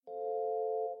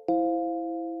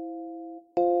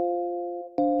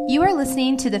You are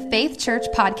listening to the Faith Church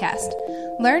Podcast.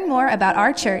 Learn more about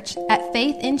our church at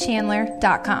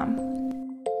faithinchandler.com.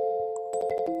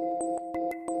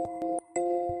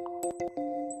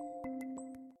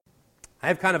 I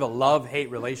have kind of a love-hate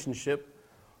relationship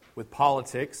with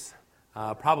politics.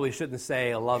 Probably shouldn't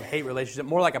say a love-hate relationship,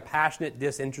 more like a passionate,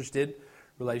 disinterested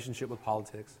relationship with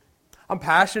politics. I'm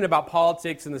passionate about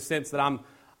politics in the sense that I'm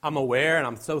aware and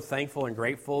I'm so thankful and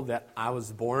grateful that I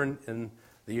was born in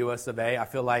the U.S. of A. I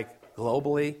feel like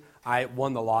globally I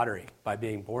won the lottery by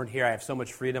being born here. I have so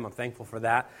much freedom. I'm thankful for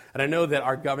that. And I know that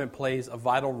our government plays a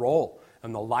vital role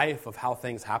in the life of how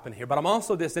things happen here. But I'm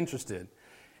also disinterested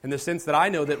in the sense that I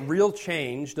know that real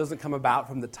change doesn't come about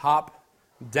from the top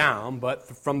down, but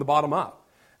from the bottom up.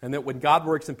 And that when God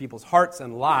works in people's hearts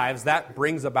and lives, that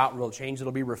brings about real change.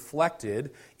 It'll be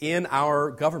reflected in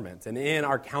our government and in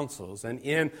our councils and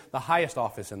in the highest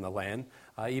office in the land,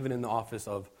 even in the office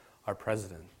of our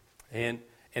president. And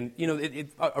you know,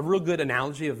 a real good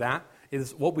analogy of that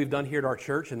is what we've done here at our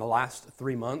church in the last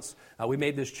 3 months. We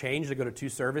made this change to go to 2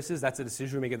 services. That's a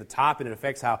decision we make at the top, and it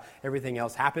affects how everything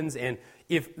else happens. And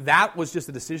if that was just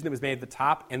a decision that was made at the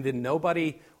top, and then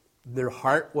their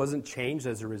heart wasn't changed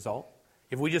as a result,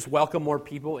 if we just welcome more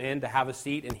people in to have a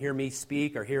seat and hear me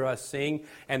speak or hear us sing,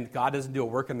 and God doesn't do a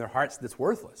work in their hearts, that's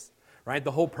worthless. Right?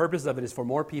 The whole purpose of it is for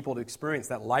more people to experience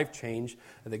that life change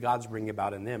that God's bringing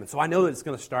about in them. And so I know that it's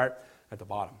going to start at the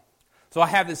bottom. So I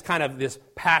have this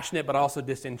passionate but also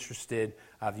disinterested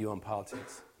view on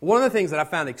politics. One of the things that I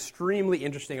found extremely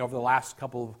interesting over the last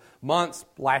couple of months,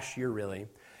 last year really,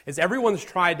 is everyone's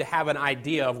tried to have an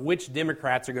idea of which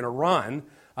Democrats are going to run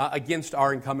against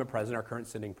our incumbent president, our current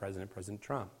sitting president, President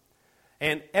Trump.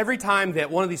 And every time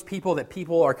that one of these people that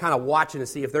people are kind of watching to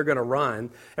see if they're going to run,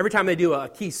 every time they do a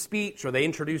key speech or they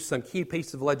introduce some key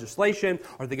piece of legislation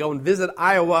or they go and visit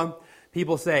Iowa,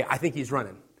 people say, I think he's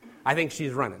running. I think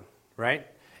she's running, right?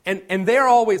 And they're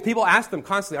always, people ask them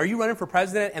constantly, are you running for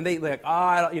president? And they're like,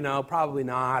 probably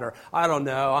not, or I don't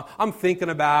know, I'm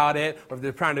thinking about it, or if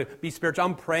they're trying to be spiritual,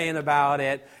 I'm praying about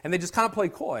it. And they just kind of play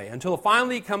coy until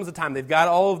finally comes a time they've got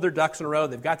all of their ducks in a row,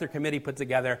 they've got their committee put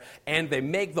together, and they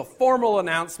make the formal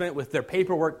announcement with their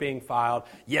paperwork being filed,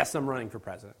 yes, I'm running for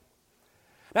president.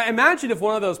 Now imagine if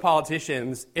one of those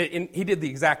politicians, he did the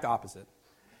exact opposite.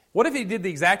 What if he did the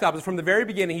exact opposite? From the very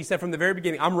beginning, he said from the very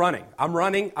beginning, I'm running.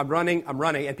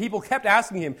 And people kept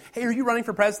asking him, hey, are you running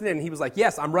for president? And he was like,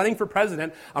 yes, I'm running for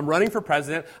president.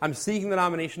 I'm seeking the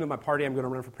nomination of my party. I'm going to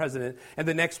run for president. And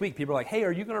the next week, people are like, hey,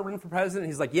 are you going to run for president? And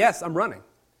he's like, yes, I'm running.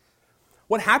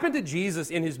 What happened to Jesus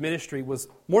in his ministry was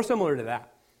more similar to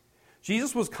that.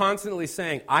 Jesus was constantly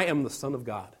saying, I am the Son of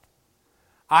God.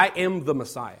 I am the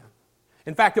Messiah.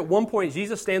 In fact, at one point,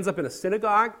 Jesus stands up in a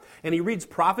synagogue and he reads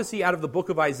prophecy out of the book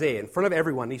of Isaiah in front of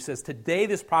everyone. He says, today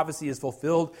this prophecy is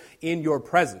fulfilled in your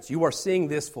presence. You are seeing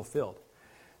this fulfilled.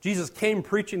 Jesus came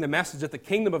preaching the message that the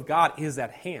kingdom of God is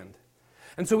at hand.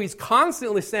 And so he's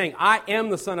constantly saying, I am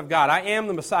the Son of God. I am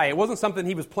the Messiah. It wasn't something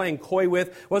he was playing coy with.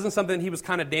 It wasn't something he was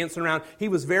kind of dancing around. He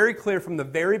was very clear from the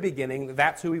very beginning that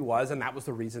that's who he was, and that was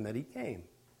the reason that he came.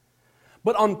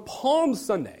 But on Palm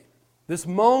Sunday, this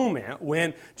moment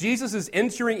when Jesus is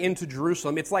entering into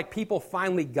Jerusalem, it's like people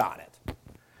finally got it.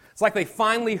 It's like they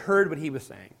finally heard what he was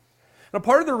saying. Now,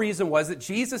 part of the reason was that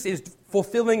Jesus is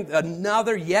fulfilling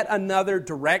yet another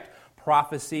direct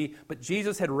prophecy, but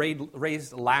Jesus had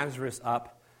raised Lazarus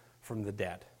up from the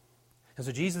dead. And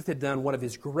so Jesus had done one of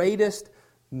his greatest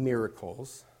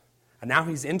miracles, and now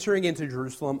he's entering into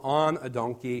Jerusalem on a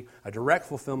donkey, a direct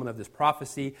fulfillment of this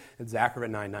prophecy in Zechariah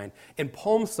 9:9. And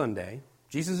Palm Sunday,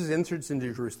 Jesus' entrance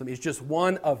into Jerusalem is just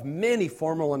one of many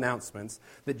formal announcements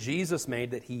that Jesus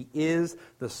made that he is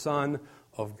the Son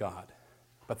of God.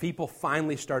 But people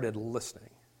finally started listening.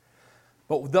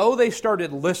 But though they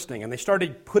started listening and they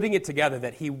started putting it together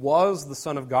that he was the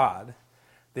Son of God,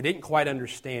 they didn't quite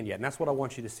understand yet. And that's what I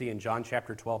want you to see in John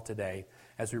chapter 12 today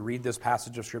as we read this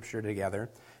passage of Scripture together.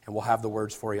 And we'll have the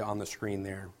words for you on the screen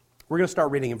there. We're going to start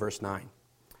reading in verse 9.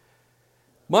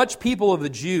 Much people of the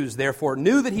Jews, therefore,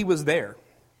 knew that he was there.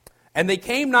 And they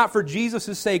came not for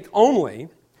Jesus' sake only,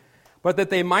 but that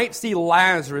they might see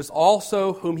Lazarus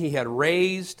also, whom he had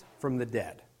raised from the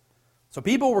dead. So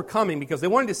people were coming because they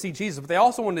wanted to see Jesus, but they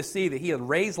also wanted to see that he had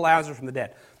raised Lazarus from the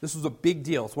dead. This was a big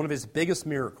deal. It's one of his biggest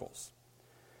miracles.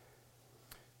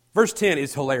 Verse 10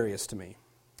 is hilarious to me.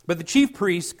 But the chief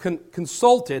priests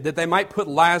consulted that they might put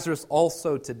Lazarus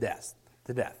also to death.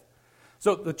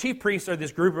 So the chief priests are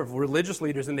this group of religious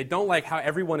leaders, and they don't like how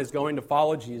everyone is going to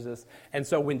follow Jesus. And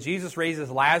so when Jesus raises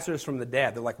Lazarus from the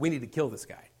dead, they're like, we need to kill this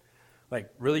guy.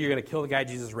 Like, really, you're going to kill the guy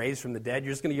Jesus raised from the dead?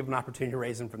 You're just going to give him an opportunity to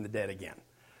raise him from the dead again,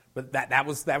 But that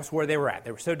was where they were at.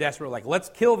 They were so desperate, like, let's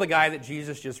kill the guy that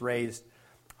Jesus just raised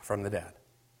from the dead.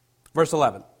 Verse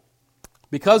 11.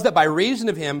 Because that by reason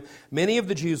of him, many of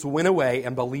the Jews went away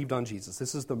and believed on Jesus.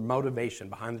 This is the motivation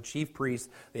behind the chief priests,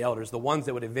 the elders, the ones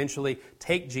that would eventually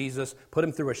take Jesus, put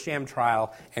him through a sham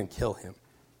trial, and kill him.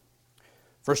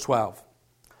 Verse 12.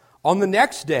 On the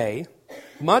next day,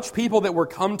 much people that were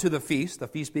come to the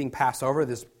feast being Passover,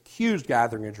 this huge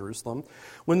gathering in Jerusalem,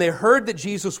 when they heard that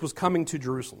Jesus was coming to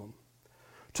Jerusalem,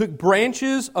 took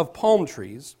branches of palm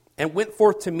trees and went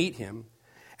forth to meet him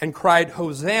and cried,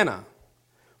 Hosanna!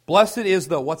 Blessed is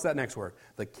what's that next word?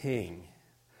 The King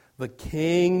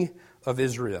of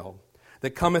Israel,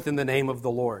 that cometh in the name of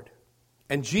the Lord.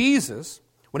 And Jesus,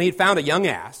 when he had found a young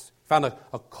ass, found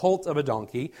a colt of a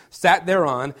donkey, sat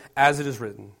thereon, as it is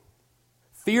written,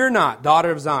 Fear not, daughter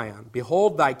of Zion,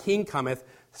 behold, thy king cometh,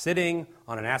 sitting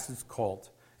on an ass's colt.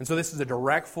 And so this is a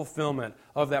direct fulfillment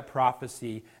of that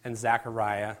prophecy in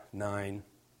Zechariah 9:9.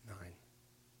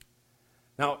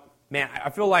 Now, man, I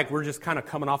feel like we're just kind of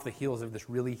coming off the heels of this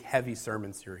really heavy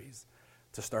sermon series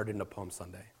to start into Palm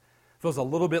Sunday. It feels a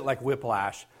little bit like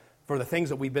whiplash for the things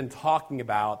that we've been talking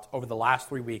about over the last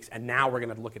 3 weeks, and now we're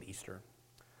going to look at Easter.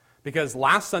 Because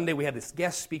last Sunday we had this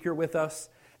guest speaker with us,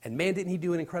 and man, didn't he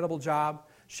do an incredible job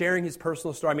sharing his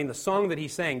personal story. I mean, the song that he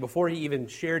sang before he even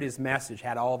shared his message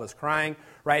had all of us crying,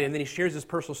 right? And then he shares his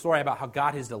personal story about how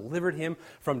God has delivered him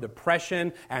from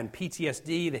depression and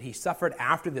PTSD that he suffered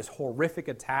after this horrific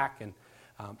attack. And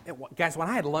guys, when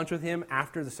I had lunch with him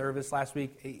after the service last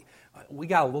week, we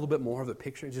got a little bit more of the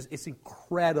picture. It's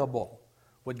incredible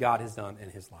what God has done in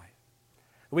his life.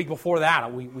 The week before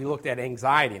that, we looked at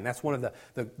anxiety, and that's one of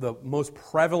the most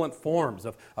prevalent forms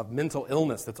of mental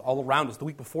illness that's all around us. The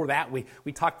week before that,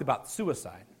 we talked about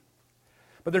suicide.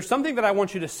 But there's something that I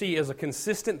want you to see as a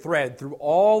consistent thread through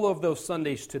all of those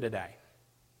Sundays to today.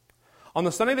 On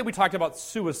the Sunday that we talked about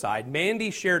suicide,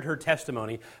 Mandy shared her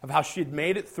testimony of how she had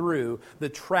made it through the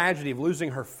tragedy of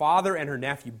losing her father and her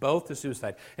nephew both to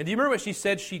suicide. And do you remember what she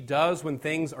said she does when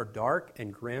things are dark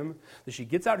and grim? That she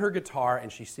gets out her guitar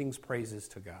and she sings praises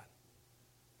to God.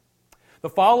 The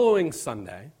following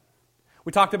Sunday,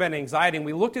 we talked about anxiety, and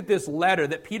we looked at this letter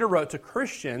that Peter wrote to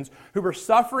Christians who were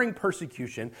suffering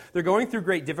persecution. They're going through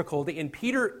great difficulty, and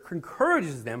Peter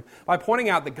encourages them by pointing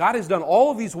out that God has done all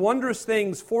of these wondrous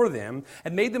things for them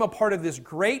and made them a part of this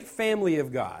great family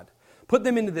of God, put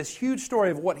them into this huge story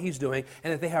of what he's doing,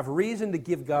 and that they have reason to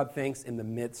give God thanks in the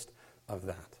midst of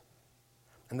that.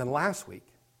 And then last week,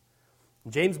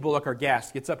 James Bullock, our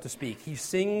guest, gets up to speak. He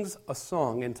sings a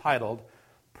song entitled,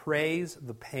 Praise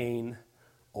the Pain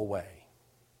Away.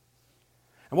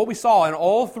 And what we saw in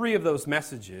all three of those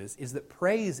messages is that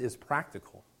praise is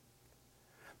practical.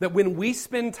 That when we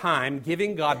spend time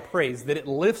giving God praise, that it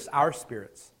lifts our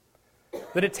spirits.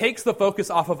 That it takes the focus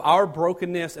off of our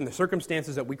brokenness and the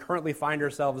circumstances that we currently find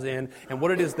ourselves in and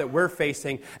what it is that we're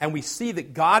facing. And we see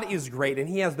that God is great and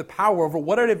he has the power over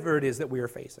whatever it is that we are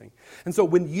facing. And so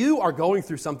when you are going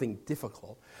through something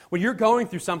difficult, when you're going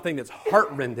through something that's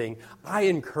heart-rending, I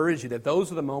encourage you that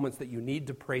those are the moments that you need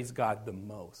to praise God the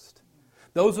most.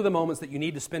 Those are the moments that you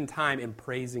need to spend time in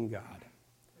praising God.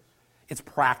 It's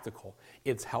practical.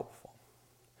 It's helpful.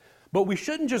 But we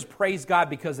shouldn't just praise God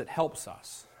because it helps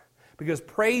us. Because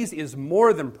praise is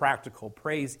more than practical.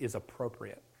 Praise is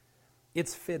appropriate.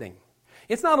 It's fitting.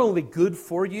 It's not only good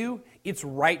for you, it's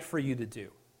right for you to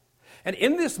do. And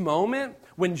in this moment,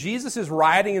 when Jesus is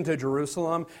riding into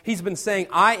Jerusalem, he's been saying,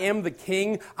 I am the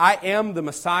King, I am the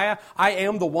Messiah, I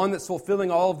am the one that's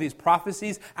fulfilling all of these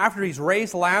prophecies. After he's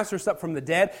raised Lazarus up from the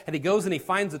dead, and he goes and he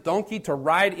finds a donkey to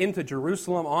ride into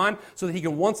Jerusalem on so that he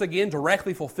can once again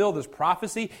directly fulfill this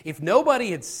prophecy. If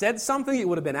nobody had said something, it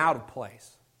would have been out of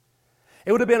place.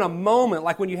 It would have been a moment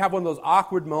like when you have one of those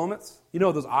awkward moments. You know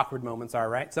what those awkward moments are,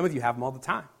 right? Some of you have them all the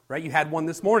time, right? You had one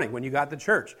this morning when you got to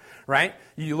church, right?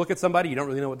 You look at somebody, you don't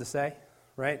really know what to say,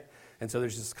 right? And so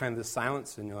there's just kind of this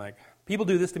silence, and you're like, people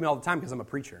do this to me all the time because I'm a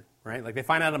preacher, right? Like they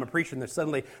find out I'm a preacher, and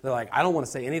they're like, I don't want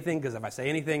to say anything because if I say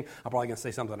anything, I'm probably going to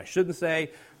say something I shouldn't say.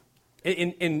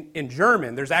 In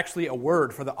German, there's actually a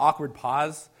word for the awkward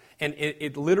pause, and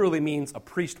it literally means a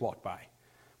priest walked by.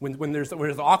 When there's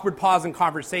an awkward pause in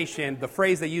conversation, the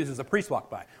phrase they use is a priest walked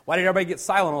by. Why did everybody get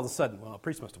silent all of a sudden? Well, a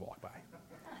priest must have walked by.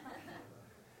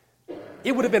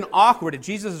 It would have been awkward if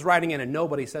Jesus is riding in and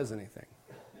nobody says anything.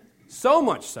 So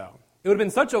much so, it would have been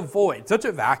such a void, such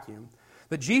a vacuum,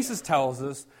 that Jesus tells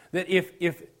us that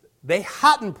if they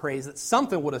hadn't praised, that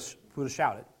something would have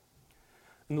shouted.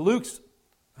 In Luke's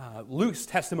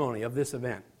testimony of this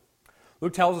event,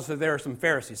 Luke tells us that there are some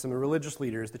Pharisees, some religious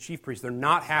leaders, the chief priests, they're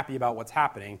not happy about what's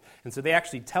happening. And so they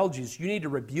actually tell Jesus, you need to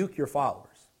rebuke your followers.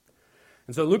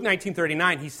 And so Luke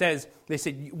 19:39, they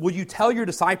said, will you tell your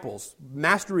disciples,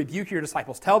 Master, rebuke your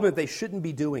disciples, tell them that they shouldn't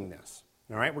be doing this.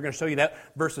 All right, we're going to show you that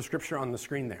verse of Scripture on the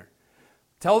screen there.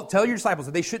 Tell your disciples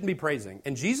that they shouldn't be praising.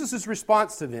 And Jesus'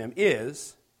 response to them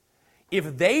is,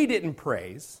 if they didn't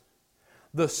praise,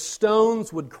 the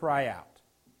stones would cry out.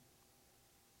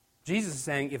 Jesus is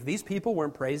saying, if these people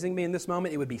weren't praising me in this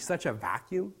moment, it would be such a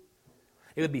vacuum,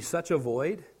 it would be such a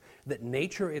void, that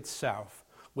nature itself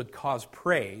would cause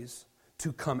praise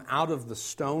to come out of the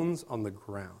stones on the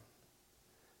ground.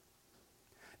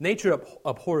 Nature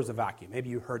abhors a vacuum. Maybe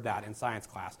you heard that in science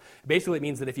class. Basically, it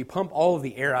means that if you pump all of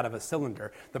the air out of a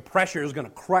cylinder, the pressure is going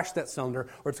to crush that cylinder,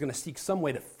 or it's going to seek some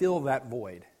way to fill that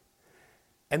void.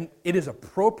 And it is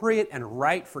appropriate and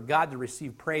right for God to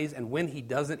receive praise, and when He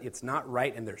doesn't, it's not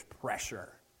right, and there's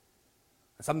pressure.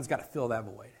 And something's got to fill that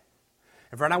void.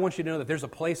 And friend, I want you to know that there's a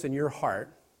place in your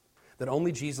heart that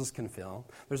only Jesus can fill.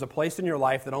 There's a place in your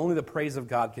life that only the praise of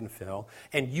God can fill.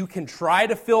 And you can try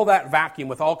to fill that vacuum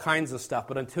with all kinds of stuff,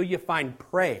 but until you find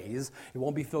praise, it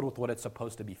won't be filled with what it's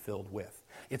supposed to be filled with.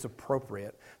 It's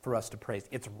appropriate for us to praise.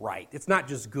 It's right. It's not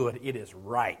just good, it is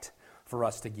right for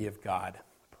us to give God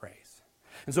praise.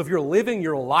 And so if you're living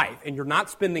your life and you're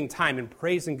not spending time in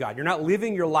praising God, you're not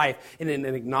living your life in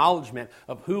an acknowledgement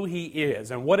of who He is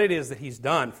and what it is that He's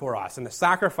done for us and the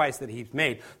sacrifice that He's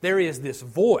made, there is this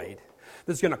void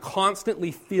that's going to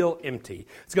constantly feel empty.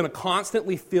 It's going to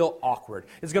constantly feel awkward.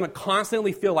 It's going to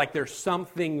constantly feel like there's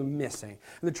something missing.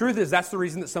 And the truth is, that's the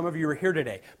reason that some of you are here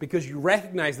today, because you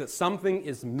recognize that something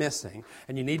is missing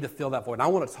and you need to fill that void. And I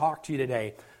want to talk to you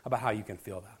today about how you can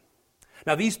fill that.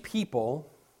 Now, these people,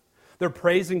 they're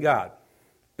praising God.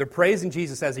 They're praising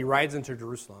Jesus as He rides into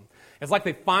Jerusalem. It's like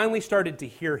they finally started to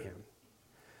hear Him.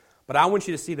 But I want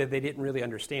you to see that they didn't really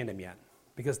understand Him yet.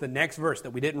 Because the next verse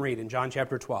that we didn't read in John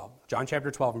chapter 12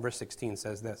 and verse 16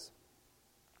 says this.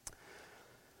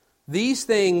 These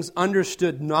things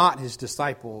understood not His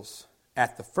disciples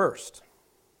at the first.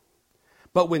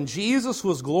 But when Jesus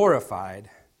was glorified,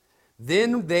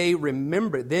 then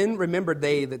remembered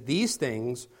they that these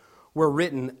things were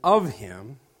written of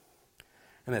Him,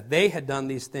 and that they had done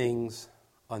these things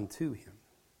unto Him.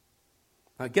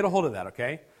 Now get a hold of that,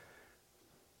 okay?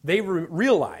 They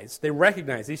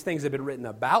recognized these things had been written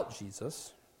about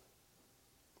Jesus.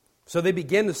 So they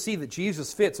begin to see that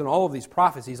Jesus fits in all of these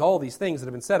prophecies, all of these things that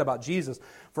have been said about Jesus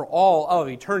for all of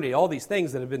eternity, all these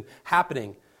things that have been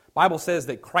happening. The Bible says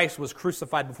that Christ was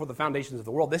crucified before the foundations of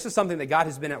the world. This is something that God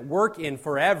has been at work in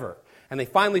forever. And they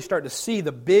finally start to see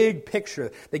the big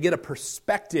picture. They get a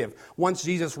perspective. Once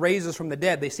Jesus raises from the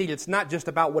dead, they see it's not just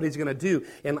about what He's going to do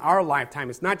in our lifetime.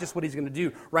 It's not just what He's going to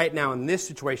do right now in this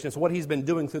situation. It's what He's been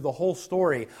doing through the whole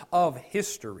story of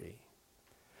history.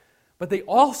 But they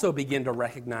also begin to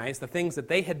recognize the things that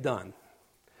they had done.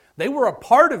 They were a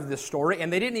part of this story,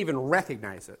 and they didn't even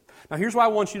recognize it. Now, here's why I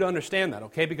want you to understand that,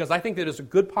 okay? Because I think that there's a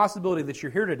good possibility that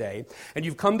you're here today, and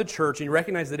you've come to church, and you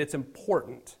recognize that it's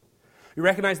important. You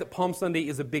recognize that Palm Sunday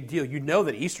is a big deal. You know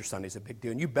that Easter Sunday is a big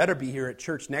deal, and you better be here at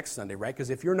church next Sunday, right? Because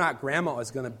if you're not, Grandma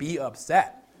is going to be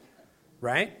upset,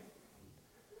 right?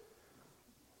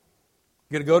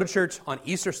 You're going to go to church on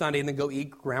Easter Sunday and then go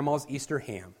eat Grandma's Easter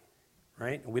ham.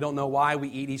 Right? And we don't know why we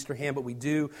eat Easter ham, but we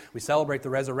do. We celebrate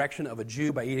the resurrection of a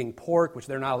Jew by eating pork, which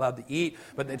they're not allowed to eat,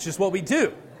 but it's just what we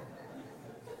do.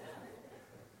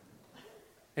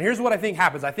 And here's what I think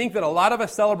happens. I think that a lot of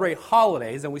us celebrate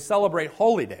holidays and we celebrate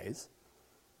holy days.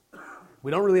 We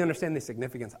don't really understand the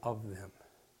significance of them,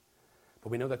 but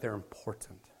we know that they're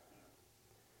important.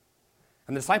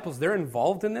 And the disciples, they're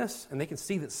involved in this, and they can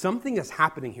see that something is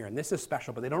happening here, and this is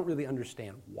special, but they don't really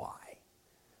understand why.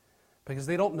 Because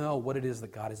they don't know what it is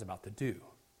that God is about to do.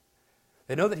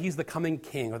 They know that He's the coming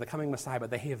King or the coming Messiah, but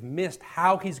they have missed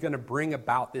how He's going to bring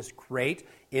about this great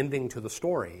ending to the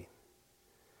story.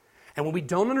 And when we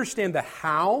don't understand the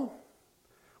how,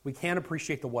 we can't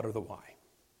appreciate the what or the why.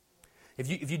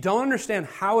 If you don't understand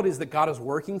how it is that God is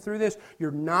working through this, you're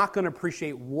not going to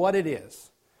appreciate what it is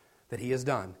that He has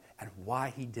done and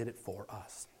why He did it for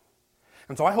us.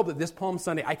 And so I hope that this Palm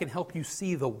Sunday I can help you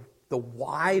see the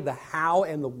why, the how,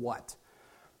 and the what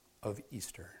of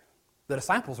Easter. The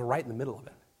disciples are right in the middle of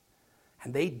it.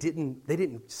 And they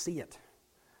didn't see it.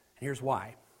 And here's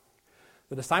why.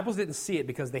 The disciples didn't see it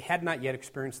because they had not yet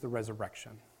experienced the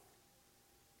resurrection.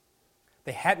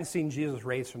 They hadn't seen Jesus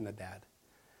raised from the dead.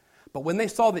 But when they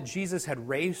saw that Jesus had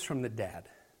raised from the dead,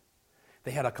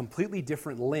 they had a completely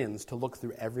different lens to look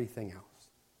through everything else.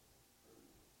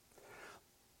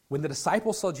 When the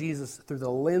disciples saw Jesus through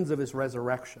the lens of His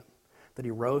resurrection, that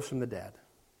He rose from the dead,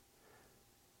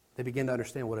 they began to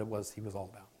understand what it was He was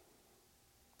all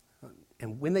about.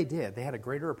 And when they did, they had a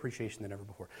greater appreciation than ever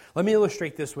before. Let me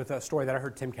illustrate this with a story that I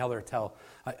heard Tim Keller tell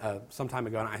some time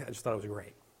ago, and I just thought it was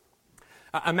great.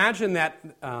 Imagine that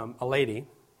a lady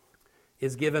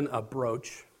is given a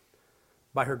brooch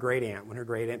by her great aunt. When her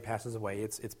great aunt passes away,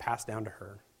 it's passed down to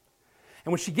her.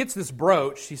 And when she gets this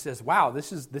brooch, she says, wow,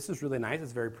 this is really nice,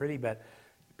 it's very pretty, but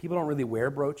people don't really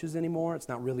wear brooches anymore. It's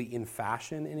not really in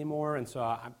fashion anymore, and so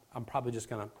I'm probably just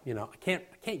going to, I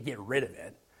can't get rid of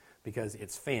it because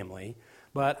it's family,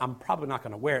 but I'm probably not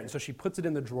going to wear it. And so she puts it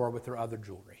in the drawer with her other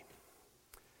jewelry.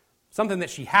 Something that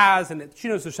she has, and she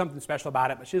knows there's something special about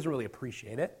it, but she doesn't really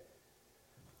appreciate it.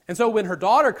 And so when her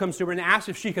daughter comes to her and asks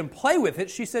if she can play with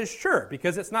it, she says sure,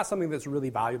 because it's not something that's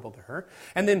really valuable to her.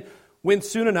 And then when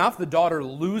soon enough the daughter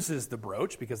loses the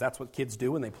brooch, because that's what kids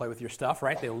do when they play with your stuff,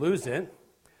 right? They lose it.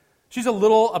 She's a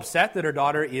little upset that her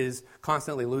daughter is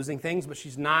constantly losing things, but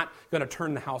she's not going to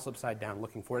turn the house upside down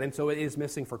looking for it. And so it is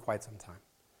missing for quite some time.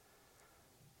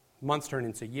 Months turn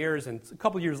into years, and a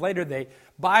couple years later, they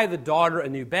buy the daughter a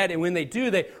new bed. And when they do,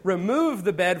 they remove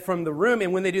the bed from the room.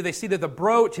 And when they do, they see that the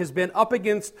brooch has been up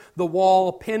against the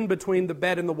wall, pinned between the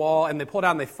bed and the wall, and they pull it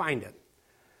out and they find it.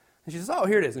 And she says, oh,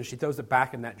 here it is. And she throws it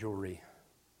back in that jewelry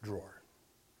drawer.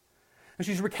 And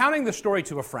she's recounting the story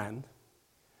to a friend.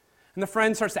 And the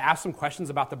friend starts to ask some questions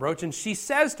about the brooch. And she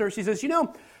says to her,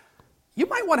 you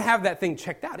might want to have that thing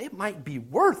checked out. It might be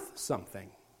worth something.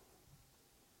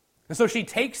 And so she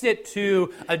takes it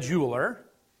to a jeweler.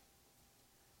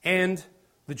 And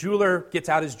the jeweler gets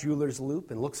out his jeweler's loupe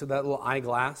and looks at that little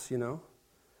eyeglass, And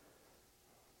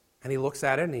he looks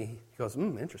at it and he goes,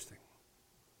 interesting.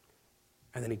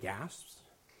 And then he gasps.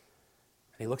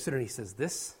 And he looks at her and he says,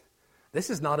 this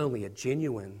is not only a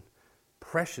genuine,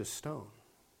 precious stone,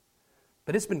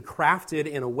 but it's been crafted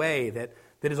in a way that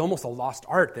is almost a lost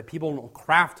art, that people don't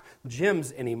craft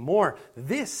gems anymore.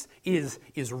 This is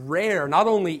rare, not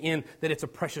only in that it's a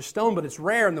precious stone, but it's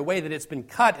rare in the way that it's been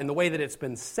cut and the way that it's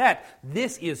been set.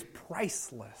 This is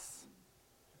priceless.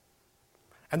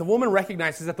 And the woman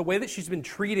recognizes that the way that she's been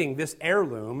treating this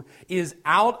heirloom is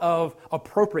out of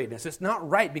appropriateness. It's not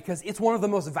right because it's one of the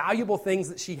most valuable things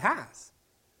that she has.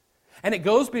 And it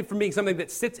goes from being something that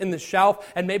sits in the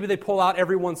shelf and maybe they pull out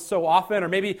every once so often, or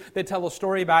maybe they tell a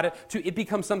story about it, to it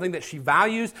becomes something that she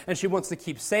values and she wants to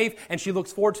keep safe, and she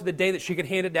looks forward to the day that she can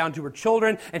hand it down to her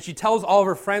children, and she tells all of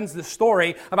her friends this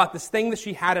story about this thing that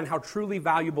she had and how truly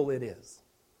valuable it is.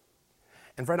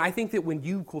 And friend, I think that when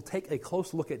you will take a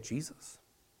close look at Jesus,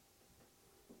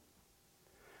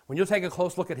 when you'll take a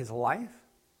close look at his life,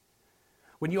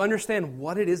 when you understand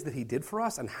what it is that he did for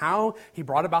us and how he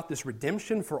brought about this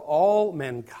redemption for all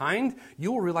mankind,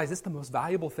 you will realize it's the most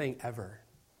valuable thing ever.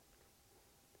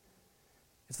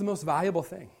 It's the most valuable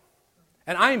thing.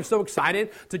 And I am so excited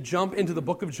to jump into the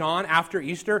book of John after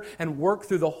Easter and work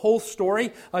through the whole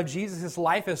story of Jesus'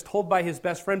 life as told by his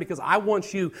best friend, because I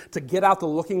want you to get out the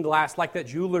looking glass like that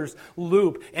jeweler's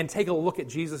loupe and take a look at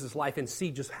Jesus' life and see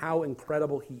just how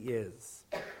incredible he is.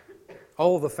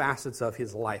 All the facets of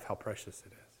his life, how precious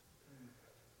it is.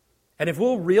 And if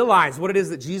we'll realize what it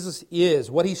is that Jesus is,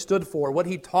 what he stood for, what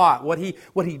he taught, what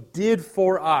he did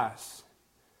for us,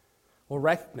 we'll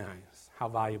recognize how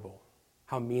valuable,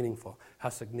 how meaningful, how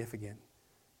significant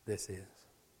this is.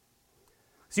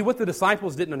 See, what the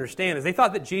disciples didn't understand is they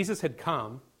thought that Jesus had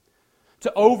come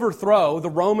to overthrow the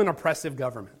Roman oppressive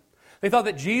government. They thought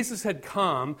that Jesus had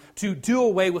come to do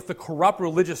away with the corrupt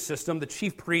religious system, the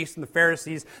chief priests and the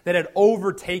Pharisees that had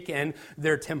overtaken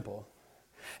their temple.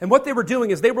 And what they were doing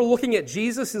is they were looking at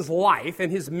Jesus' life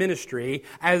and his ministry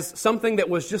as something that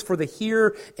was just for the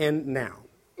here and now.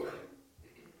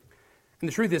 And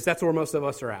the truth is, that's where most of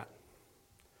us are at.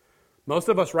 Most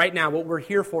of us right now, what we're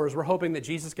here for is we're hoping that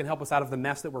Jesus can help us out of the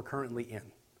mess that we're currently in.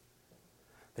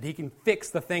 That he can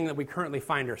fix the thing that we currently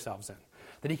find ourselves in.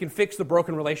 That he can fix the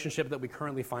broken relationship that we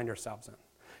currently find ourselves in.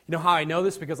 You know how I know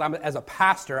this? Because as a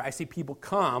pastor, I see people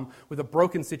come with a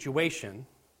broken situation,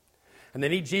 and they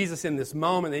need Jesus in this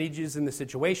moment, they need Jesus in this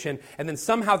situation, and then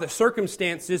somehow the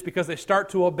circumstances, because they start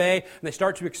to obey, and they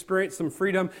start to experience some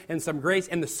freedom and some grace,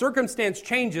 and the circumstance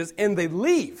changes, and they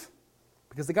leave,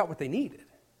 because they got what they needed.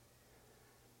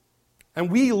 And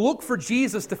we look for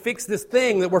Jesus to fix this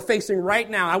thing that we're facing right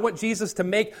now. I want Jesus to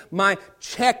make my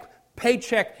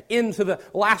paycheck into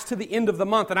to the end of the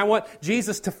month. And I want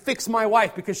Jesus to fix my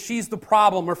wife because she's the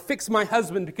problem, or fix my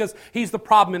husband because he's the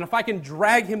problem. And if I can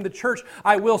drag him to church,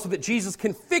 I will, so that Jesus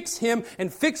can fix him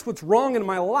and fix what's wrong in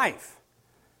my life.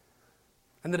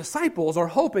 And the disciples are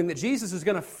hoping that Jesus is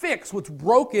going to fix what's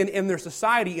broken in their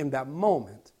society in that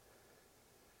moment.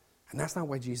 And that's not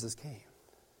why Jesus came.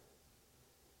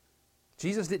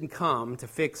 Jesus didn't come to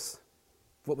fix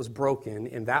what was broken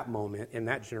in that moment, in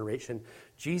that generation.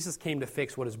 Jesus came to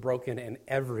fix what is broken in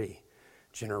every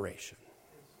generation.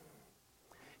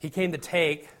 He came to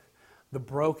take the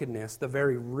brokenness, the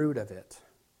very root of it,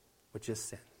 which is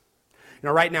sin. You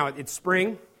know, right now it's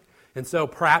spring, and so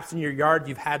perhaps in your yard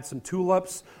you've had some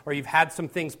tulips or you've had some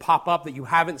things pop up that you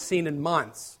haven't seen in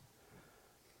months.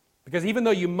 Because even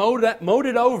though you mowed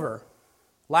it over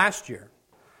last year,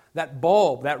 that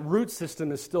bulb, that root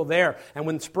system is still there. And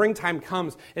when springtime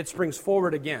comes, it springs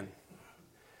forward again.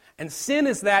 And sin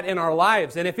is that in our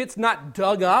lives. And if it's not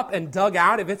dug up and dug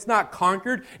out, if it's not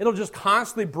conquered, it'll just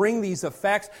constantly bring these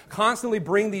effects, constantly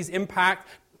bring these impact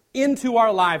into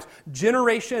our lives,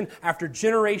 generation after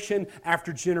generation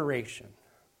after generation.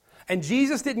 And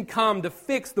Jesus didn't come to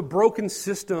fix the broken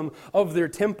system of their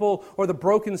temple or the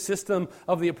broken system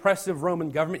of the oppressive Roman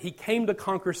government. He came to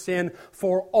conquer sin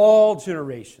for all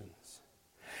generations.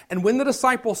 And when the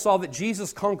disciples saw that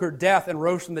Jesus conquered death and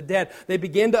rose from the dead, they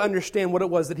began to understand what it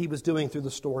was that he was doing through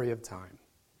the story of time.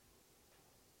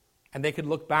 And they could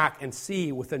look back and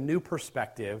see with a new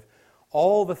perspective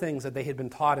all the things that they had been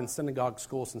taught in synagogue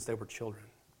school since they were children.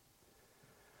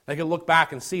 They could look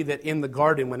back and see that in the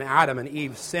garden when Adam and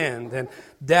Eve sinned, and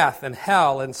death and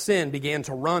hell and sin began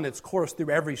to run its course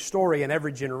through every story and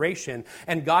every generation,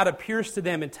 and God appears to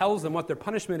them and tells them what their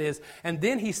punishment is, and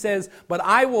then he says, "But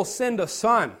I will send a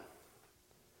son,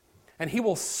 and he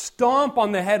will stomp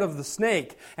on the head of the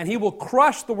snake, and he will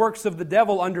crush the works of the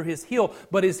devil under his heel,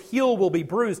 but his heel will be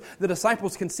bruised." The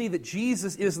disciples can see that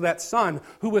Jesus is that son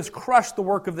who has crushed the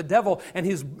work of the devil, and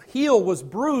his heel was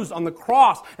bruised on the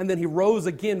cross, and then he rose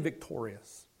again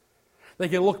victorious. They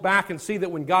can look back and see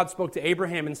that when God spoke to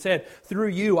Abraham and said, "Through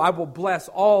you I will bless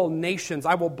all nations,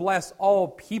 I will bless all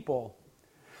people,"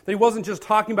 that he wasn't just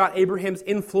talking about Abraham's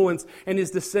influence and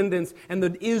his descendants and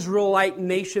the Israelite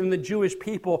nation and the Jewish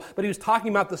people, but he was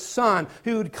talking about the Son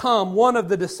who would come, one of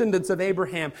the descendants of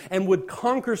Abraham, and would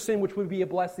conquer sin, which would be a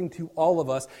blessing to all of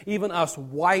us, even us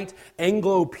white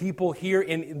Anglo people here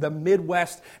in the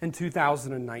Midwest in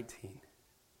 2019.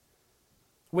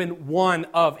 When one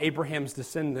of Abraham's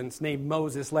descendants, named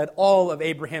Moses, led all of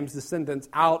Abraham's descendants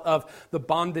out of the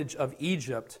bondage of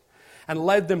Egypt, and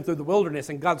led them through the wilderness.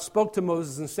 And God spoke to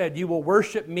Moses and said, "You will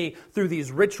worship me through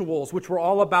these rituals," which were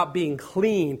all about being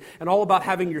clean and all about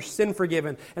having your sin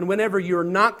forgiven. And whenever you're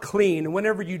not clean, and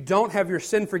whenever you don't have your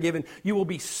sin forgiven, you will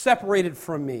be separated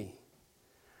from me.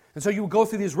 And so you will go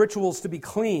through these rituals to be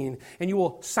clean, and you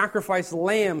will sacrifice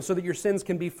lambs so that your sins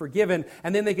can be forgiven.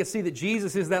 And then they can see that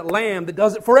Jesus is that lamb that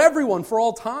does it for everyone, for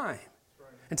all time,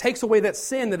 and takes away that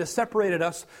sin that has separated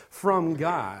us from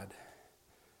God.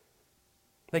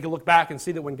 They can look back and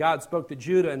see that when God spoke to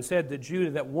Judah and said to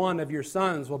Judah that one of your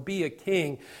sons will be a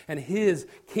king and his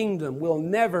kingdom will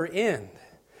never end,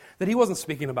 that he wasn't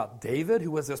speaking about David,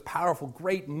 who was this powerful,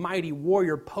 great, mighty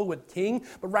warrior, poet, king,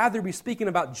 but rather he was speaking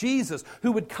about Jesus,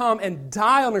 who would come and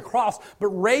die on the cross, but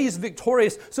raise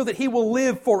victorious so that he will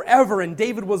live forever. And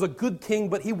David was a good king,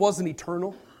 but he wasn't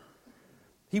eternal.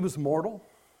 He was mortal,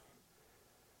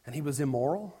 and he was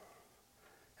immoral,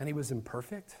 and he was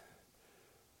imperfect.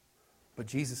 But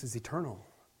Jesus is eternal,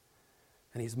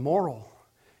 and he's moral,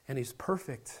 and he's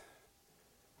perfect.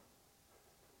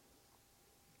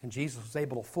 And Jesus was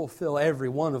able to fulfill every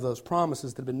one of those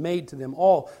promises that have been made to them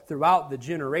all throughout the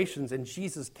generations. And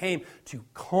Jesus came to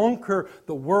conquer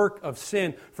the work of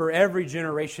sin for every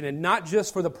generation. And not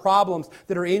just for the problems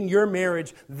that are in your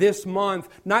marriage this month,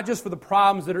 not just for the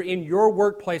problems that are in your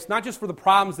workplace, not just for the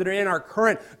problems that are in our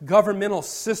current governmental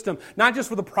system, not just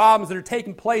for the problems that are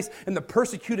taking place in the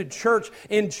persecuted church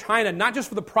in China, not just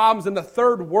for the problems in the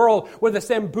third world where the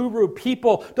Samburu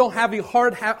people don't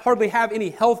hardly have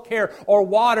any health care or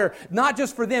water. Not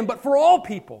just for them, but for all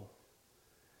people.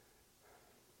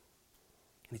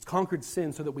 And he's conquered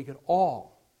sin so that we could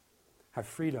all have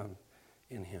freedom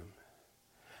in him.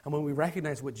 And when we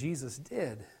recognize what Jesus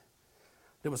did,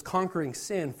 that was conquering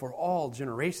sin for all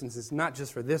generations, it's not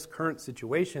just for this current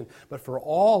situation, but for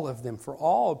all of them, for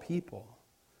all people,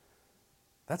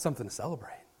 that's something to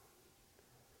celebrate.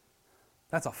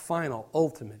 That's a final,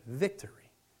 ultimate victory.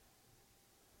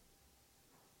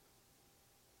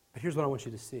 But here's what I want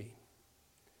you to see.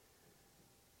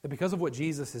 That because of what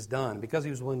Jesus has done, because he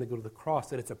was willing to go to the cross,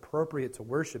 that it's appropriate to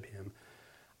worship him,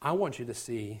 I want you to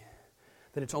see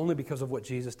that it's only because of what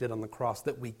Jesus did on the cross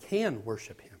that we can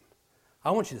worship him.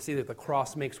 I want you to see that the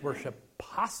cross makes worship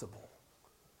possible.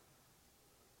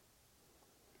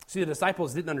 See, the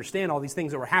disciples didn't understand all these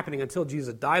things that were happening until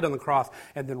Jesus died on the cross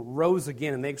and then rose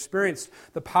again. And they experienced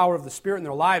the power of the Spirit in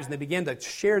their lives, and they began to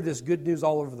share this good news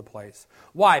all over the place.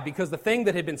 Why? Because the thing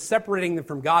that had been separating them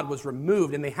from God was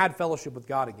removed, and they had fellowship with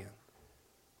God again.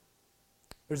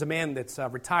 There's a man that's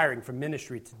retiring from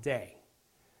ministry today.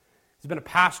 He's been a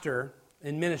pastor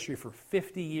in ministry for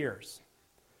 50 years.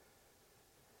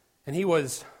 And he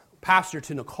was pastor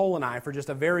to Nicole and I for just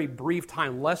a very brief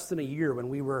time, less than a year when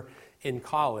we were in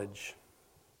college.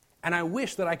 And I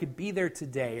wish that I could be there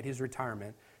today at his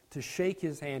retirement to shake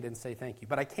his hand and say thank you.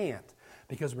 But I can't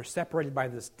because we're separated by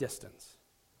this distance.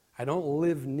 I don't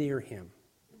live near him.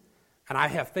 And I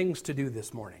have things to do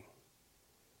this morning.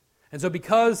 And so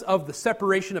because of the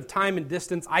separation of time and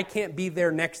distance, I can't be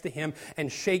there next to him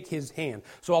and shake his hand.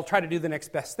 So I'll try to do the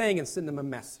next best thing and send him a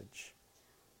message.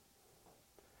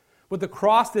 With the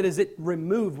cross, that is, it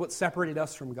removed what separated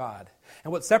us from God.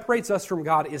 And what separates us from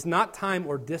God is not time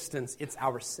or distance, it's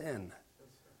our sin.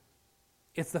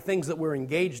 It's the things that we're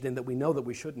engaged in that we know that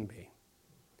we shouldn't be.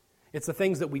 It's the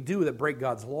things that we do that break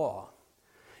God's law.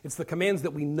 It's the commands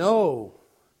that we know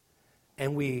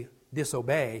and we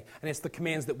disobey, and it's the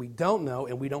commands that we don't know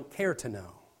and we don't care to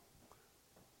know.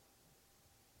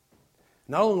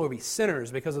 Not only are we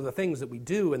sinners because of the things that we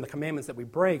do and the commandments that we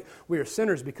break, we are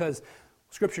sinners because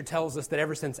Scripture tells us that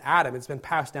ever since Adam, it's been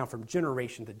passed down from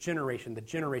generation to generation to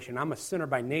generation. I'm a sinner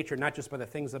by nature, not just by the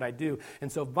things that I do.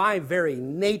 And so by very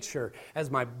nature,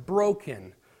 as my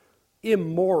broken,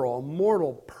 immoral,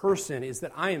 mortal person, is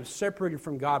that I am separated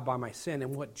from God by my sin.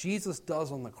 And what Jesus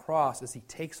does on the cross is he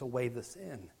takes away the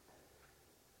sin.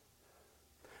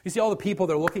 You see all the people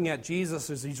that are looking at Jesus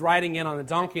as he's riding in on a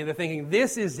donkey and they're thinking,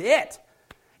 this is it.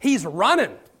 He's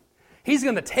running. He's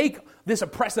going to take this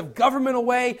oppressive government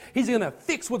away. He's going to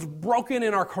fix what's broken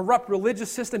in our corrupt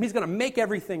religious system. He's going to make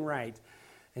everything right.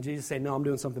 And Jesus said, no, I'm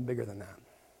doing something bigger than that.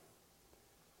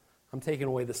 I'm taking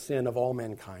away the sin of all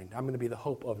mankind. I'm going to be the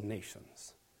hope of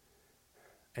nations.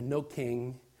 And no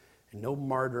king and no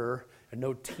martyr and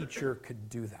no teacher could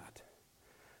do that.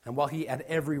 And while he had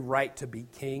every right to be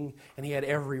king, and he had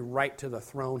every right to the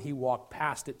throne, he walked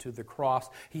past it to the cross.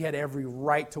 He had every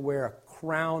right to wear a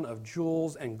crown of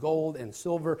jewels and gold and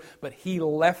silver, but he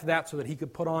left that so that he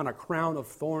could put on a crown of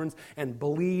thorns and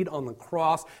bleed on the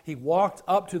cross. He walked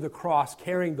up to the cross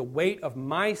carrying the weight of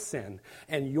my sin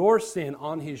and your sin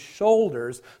on his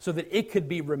shoulders so that it could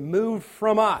be removed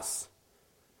from us,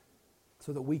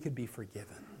 so that we could be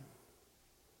forgiven.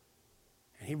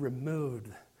 And he removed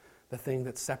the thing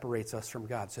that separates us from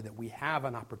God so that we have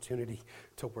an opportunity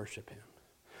to worship him.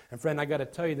 And friend, I got to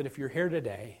tell you that if you're here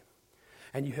today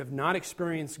and you have not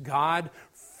experienced God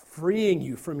freeing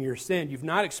you from your sin, you've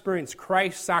not experienced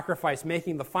Christ's sacrifice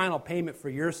making the final payment for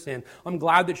your sin, I'm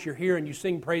glad that you're here and you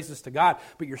sing praises to God,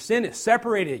 but your sin is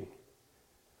separating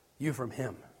you from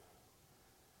him.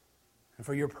 And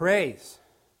for your praise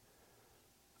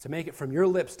to make it from your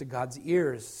lips to God's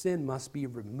ears, sin must be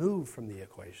removed from the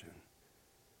equation.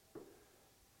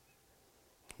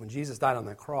 When Jesus died on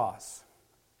the cross,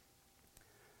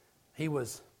 he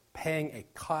was paying a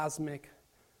cosmic,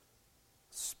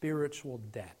 spiritual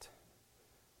debt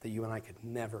that you and I could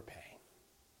never pay.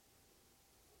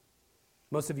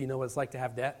 Most of you know what it's like to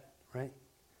have debt, right?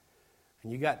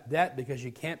 And you got debt because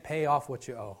you can't pay off what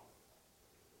you owe.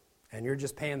 And you're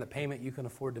just paying the payment you can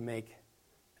afford to make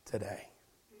today.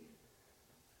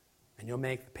 And you'll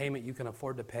make the payment you can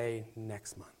afford to pay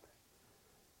next month.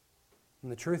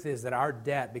 And the truth is that our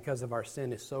debt, because of our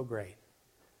sin, is so great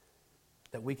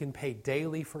that we can pay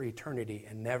daily for eternity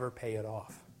and never pay it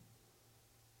off.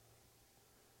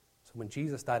 So when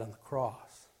Jesus died on the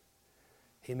cross,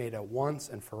 he made a once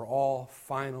and for all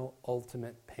final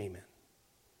ultimate payment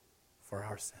for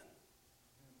our sin.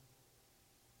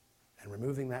 And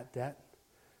removing that debt,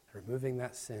 removing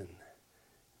that sin,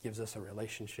 gives us a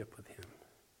relationship with him.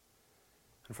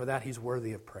 And for that, he's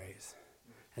worthy of praise.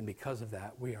 And because of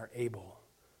that, we are able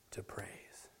to praise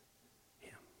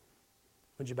him.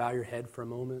 Would you bow your head for a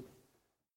moment?